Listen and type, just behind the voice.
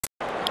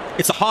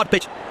It's a hard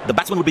pitch. The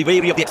batsman would be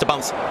wary of the extra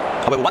bounce.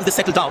 However, once they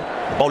settle down,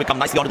 the ball will come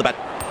nicely onto the bat.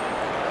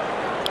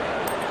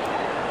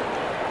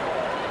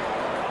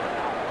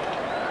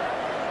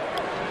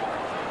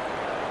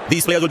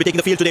 These players will be taking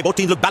the field today. Both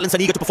teams look balanced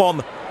and eager to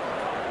perform.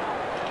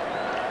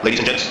 Ladies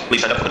and gents, please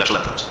stand up for the national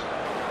anthems.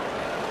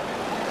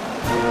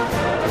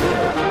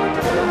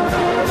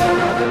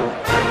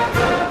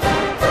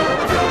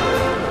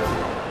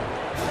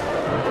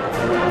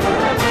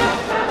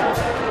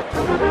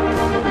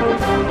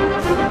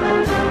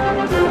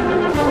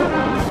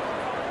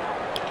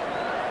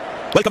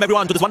 Welcome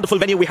everyone to this wonderful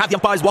venue. We have the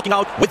umpires walking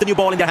out with the new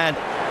ball in their hand.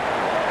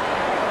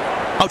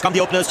 Out come the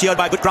openers, cheered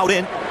by a good crowd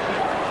in.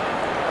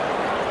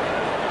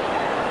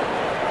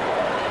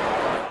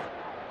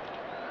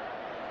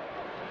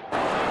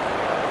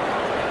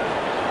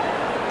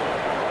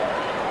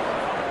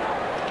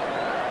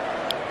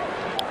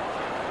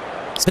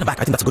 Spin it back,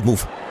 I think that's a good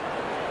move.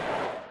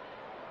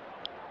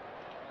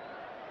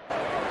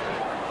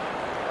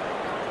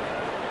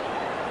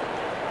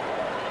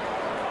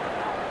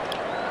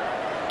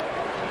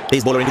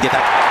 Pace bowler into the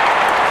attack.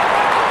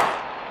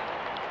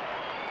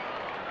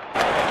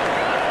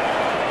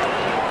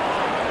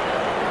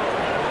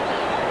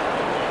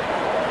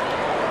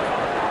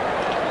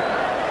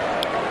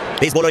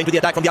 Pace bowler into the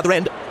attack from the other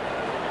end.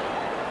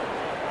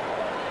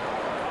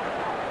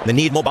 They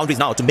need more boundaries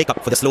now to make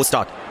up for the slow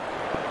start.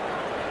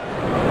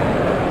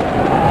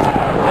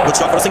 Good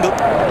shot for a single.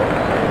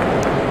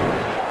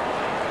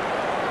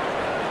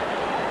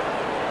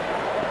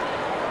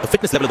 The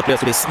fitness level of the players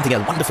today is something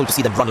else. Wonderful to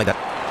see them run like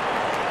that.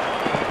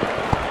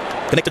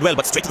 Connected well,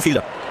 but straight to the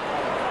fielder.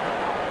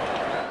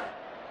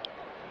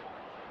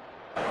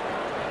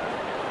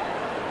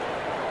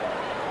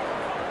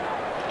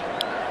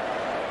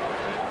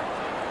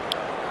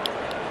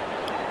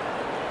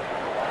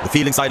 The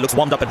fielding side looks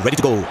warmed up and ready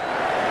to go.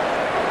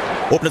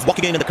 Openers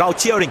walking in and the crowd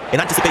cheering in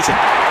anticipation.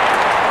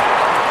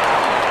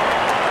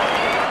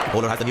 The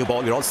bowler has the new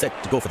ball. We're all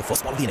set to go for the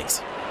first ball of the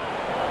innings.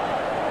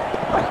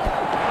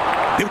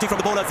 Beauty from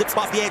the bowler, zips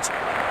past the edge.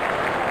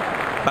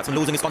 Batsman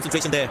losing his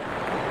concentration there.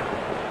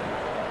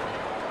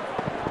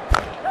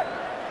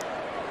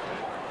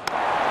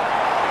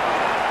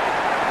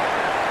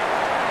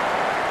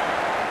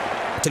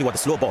 I tell you what, the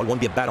slow ball won't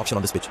be a bad option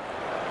on this pitch.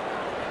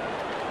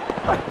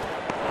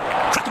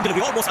 Cracking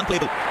delivery, almost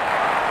unplayable.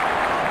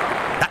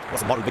 That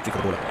was a moral victory for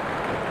the bowler.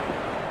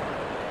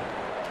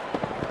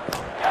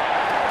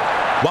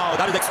 Wow,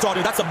 that is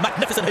extraordinary. That's a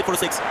magnificent hit for a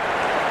six.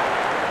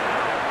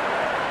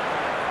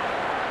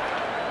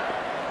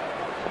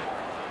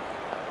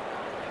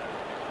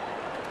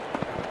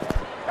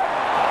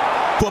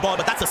 Poor ball,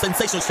 but that's a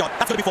sensational shot.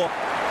 That's going to be four.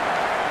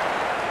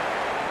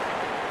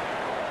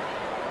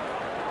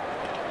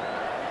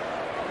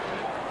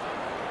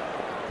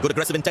 Good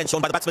aggressive intent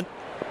shown by the batsman.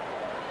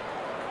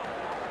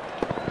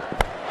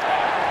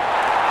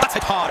 That's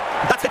hit hard.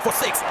 That's hit for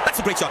six. That's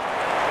a great shot.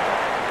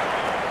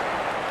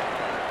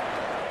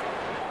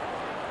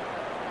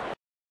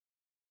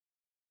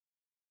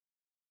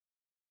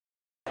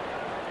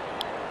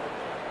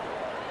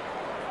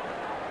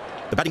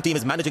 The batting team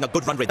is managing a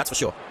good run rate, that's for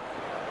sure.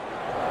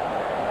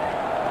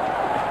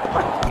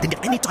 He didn't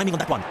get any timing on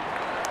that one.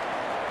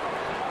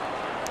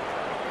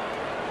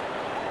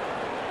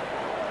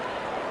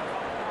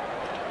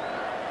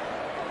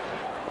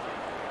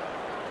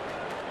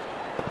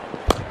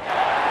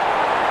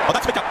 Oh,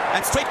 that's picked up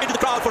and straight into the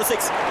crowd for a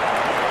six.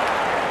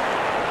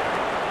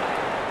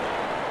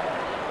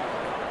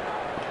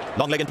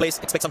 Long leg in place.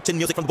 Expect some chin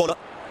music from the bowler.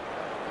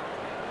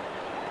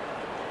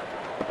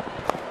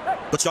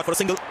 Good shot for a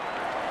single.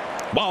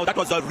 Wow, that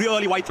was a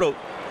really wide throw.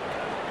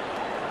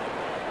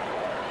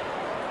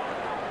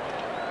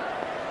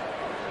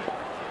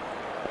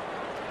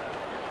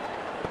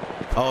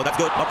 Oh, that's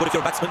good. Not good if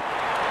you're a batsman.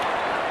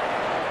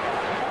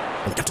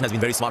 Well, the captain has been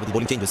very smart with the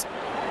bowling changes.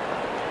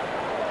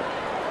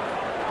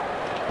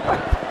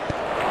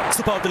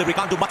 Superb delivery,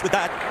 can't do much with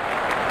that.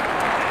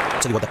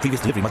 Tell you what, the previous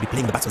delivery must be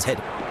playing the batsman's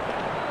head.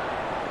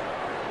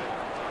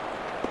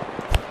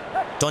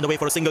 Turned away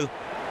for a single.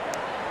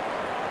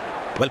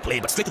 Well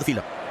played, but straight to the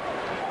fielder.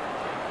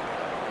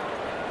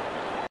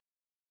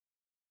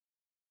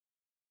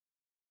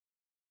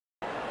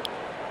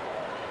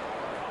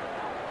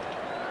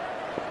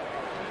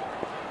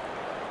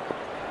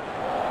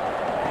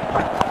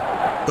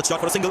 Good shot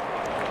for a single.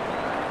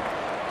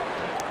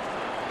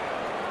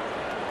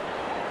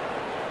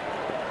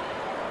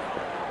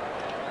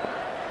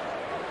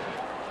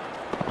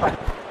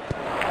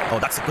 Oh,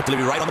 that's a good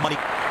delivery, right on the money.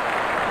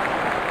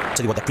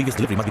 Tell you what, the previous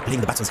delivery must be playing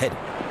the batsman's head.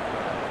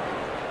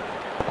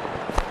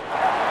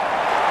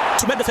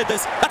 Tremendous hit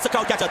this. That's a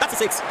crowd catcher. That's a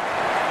six.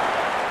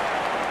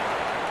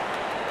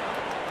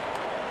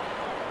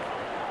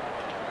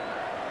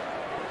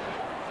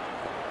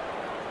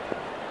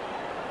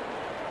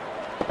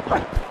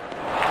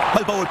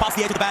 Well bowled, past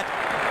the edge of the bat.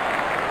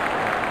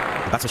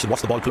 The batsman should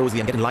watch the ball closely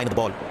and get in line of the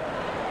ball.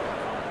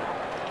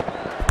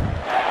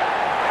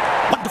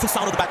 Wonderful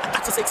sound of the bat, and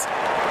that's a six.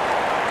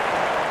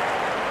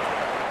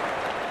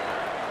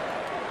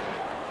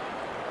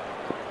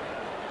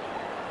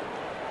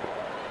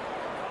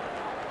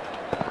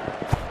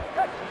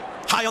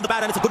 High on the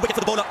bat, and it's a good wicket for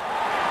the bowler.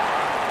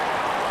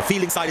 The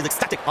fielding side is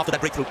ecstatic after that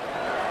breakthrough.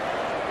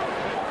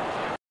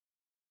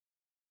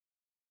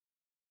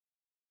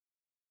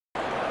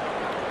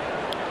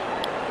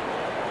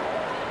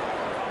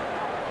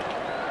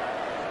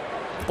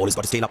 The ball has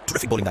got his tail up.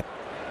 Terrific bowling that.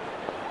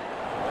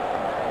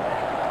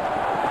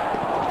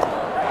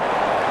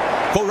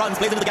 4 runs,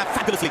 plays into the gap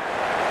fabulously.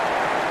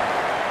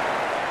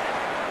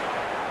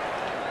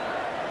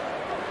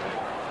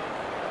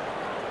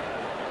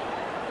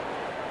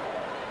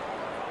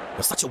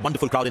 There's such a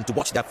wonderful crowd in to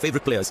watch their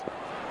favourite players.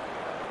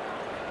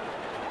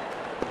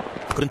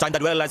 Couldn't time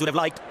that well as you would have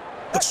liked.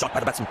 Good shot by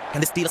the batsman.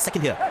 Can they steal a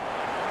second here?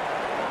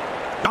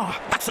 Ah,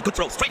 that's a good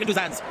throw. Straight into his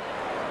hands.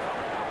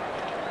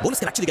 Bowlers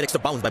can actually get extra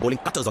bounce by bowling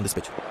cutters on this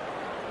pitch.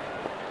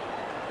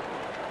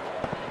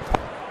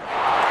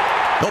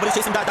 Nobody's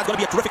chasing that. That's going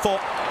to be a terrific 4.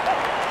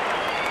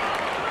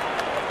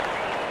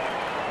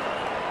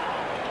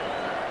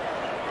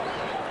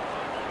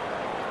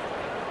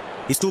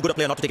 He's too good a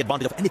player not to take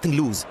advantage of anything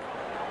loose.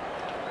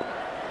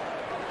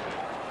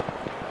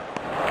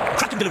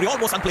 Cracking delivery,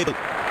 almost unplayable.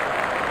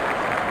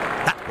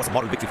 That was a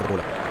moral victory for the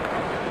bowler.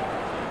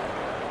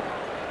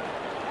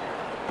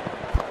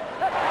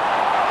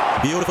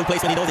 Beautiful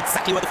placement. He knows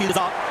exactly where the fielders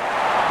are.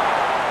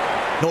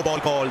 No ball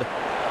called.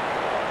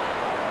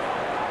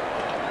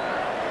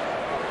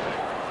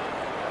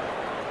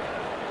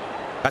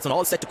 Batsman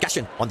all set to cash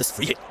in on this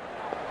free hit.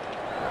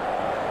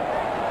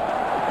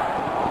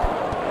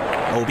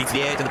 Oh, beats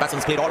the edge, and the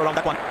batsman's played all around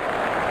that one.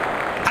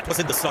 That was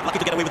in the slot. Lucky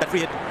to get away with that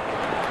free hit.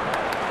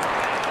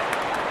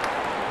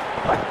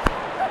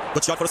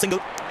 Good shot for a single.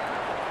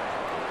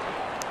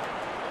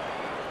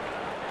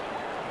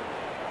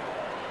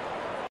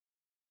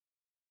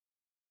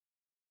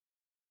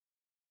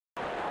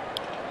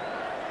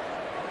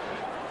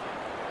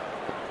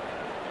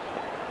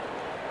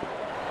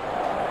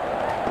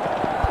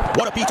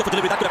 What a peach of a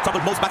delivery. That could have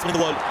troubled most batsmen in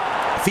the world.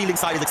 The fielding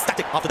side is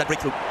ecstatic after that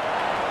breakthrough.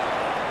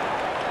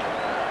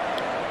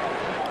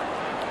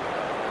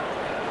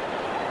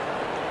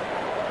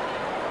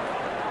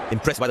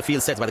 Impressed by the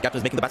field sets, by the captain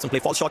is making the batsman play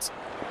false shots.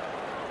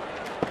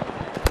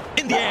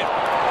 In the air.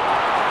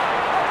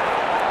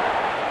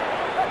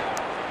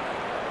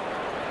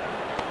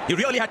 He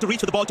really had to reach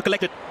for the ball to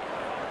collect it.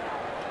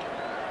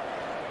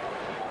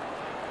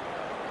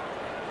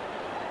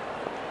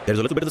 There's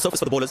a little bit of the surface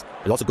for the bowlers.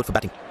 It's also good for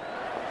batting.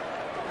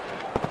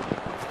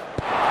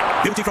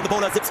 Beauty from the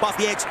bowler, zips past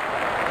the edge.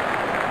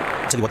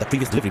 I'll tell you what, that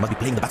previous delivery must be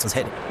playing the batsman's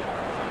head.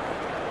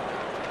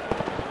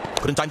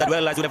 Couldn't time that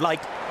well as you'd have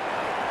liked.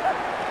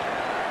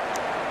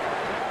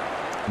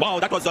 Wow,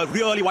 that was a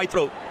really wide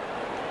throw.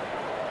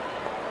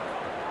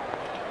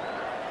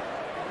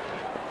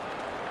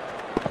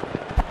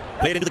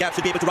 Played into the gap,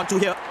 should be able to run 2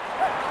 here.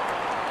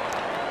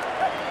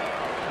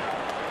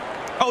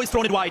 Oh, he's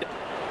thrown it wide.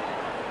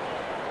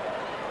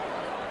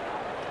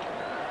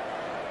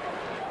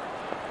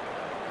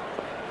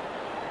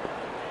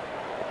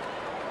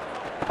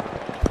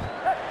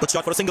 Good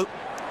shot for a single.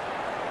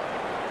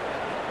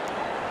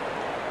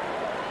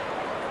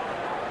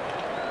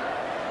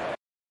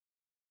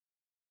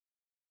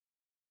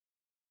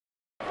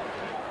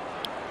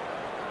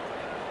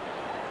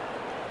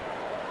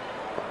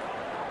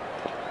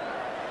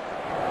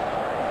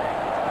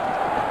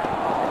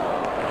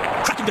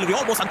 Cracking delivery,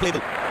 almost unplayable.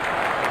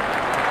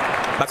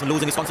 Batsman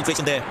losing his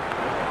concentration there.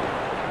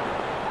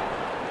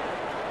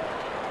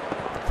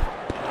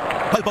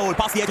 Well bowled,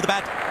 past the edge of the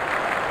bat.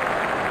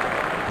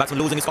 Batsman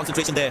losing his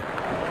concentration there.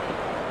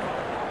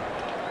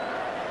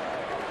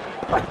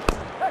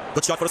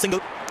 Good shot for a single.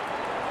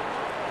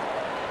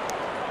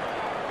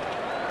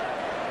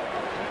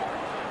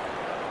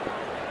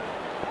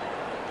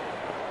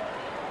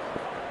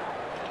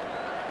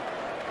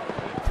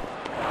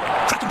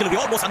 Cracking delivery,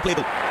 almost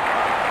unplayable.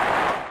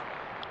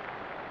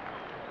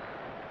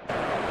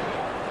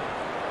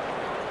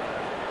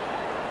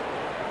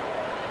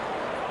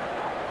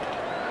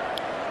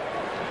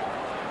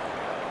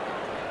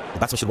 The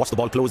batsman should watch the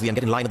ball closely and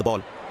get in line with the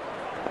ball.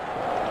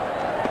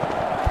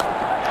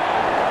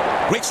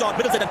 Great shot,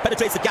 middles it and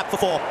penetrates the gap for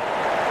 4.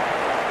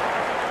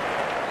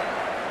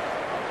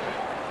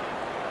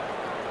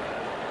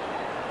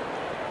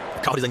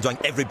 The crowd is enjoying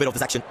every bit of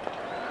this action.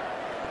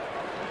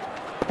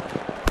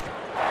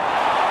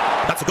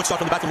 That's a good shot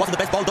from the batsman. Wasn't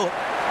the best ball though.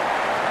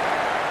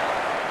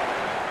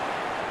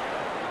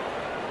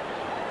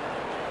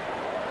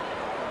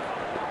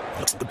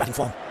 Looks in good batting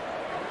form.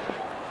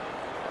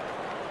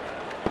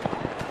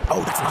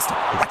 Oh, that's nasty.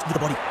 Right into the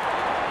body.